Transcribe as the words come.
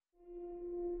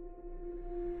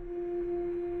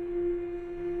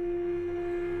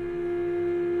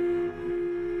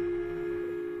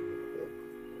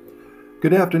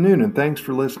Good afternoon, and thanks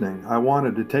for listening. I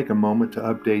wanted to take a moment to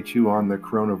update you on the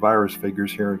coronavirus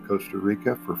figures here in Costa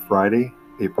Rica for Friday,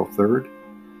 April 3rd.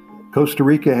 Costa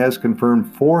Rica has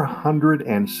confirmed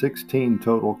 416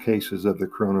 total cases of the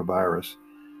coronavirus.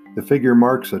 The figure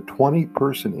marks a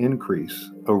 20%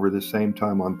 increase over the same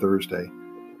time on Thursday.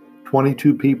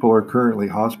 22 people are currently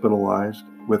hospitalized,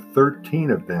 with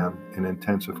 13 of them in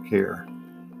intensive care.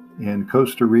 And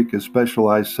Costa Rica's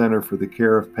Specialized Center for the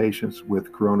Care of Patients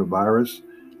with Coronavirus,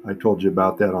 I told you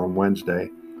about that on Wednesday,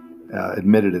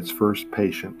 admitted its first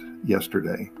patient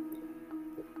yesterday.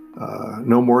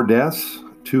 No more deaths.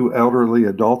 2 elderly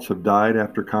adults have died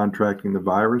after contracting the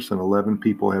virus, and 11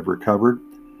 people have recovered.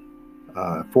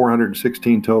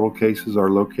 416 total cases are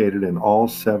located in all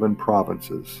 7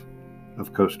 provinces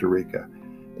of Costa Rica.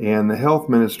 And the health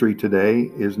ministry today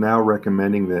is now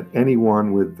recommending that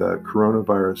anyone with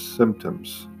coronavirus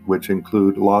symptoms, which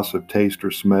include loss of taste or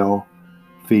smell,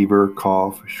 fever,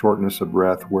 cough, shortness of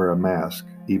breath, wear a mask,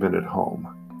 even at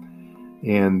home.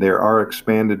 And there are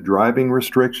expanded driving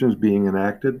restrictions being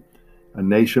enacted. A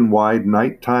nationwide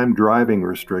nighttime driving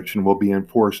restriction will be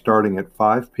enforced starting at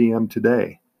 5 p.m.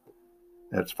 today.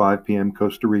 That's 5 p.m.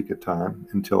 Costa Rica time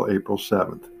until April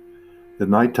 7th. The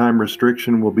nighttime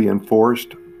restriction will be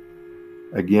enforced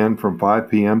again from 5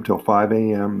 p.m. till 5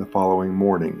 a.m. the following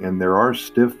morning, and there are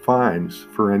stiff fines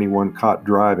for anyone caught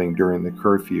driving during the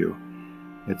curfew.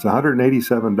 It's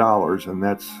 $187, and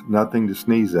that's nothing to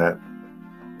sneeze at.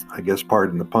 I guess,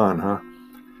 pardon the pun, huh?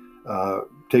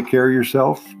 Take care of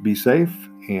yourself, be safe,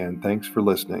 and thanks for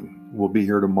listening. We'll be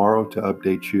here tomorrow to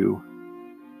update you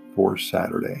for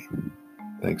Saturday.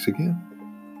 Thanks again.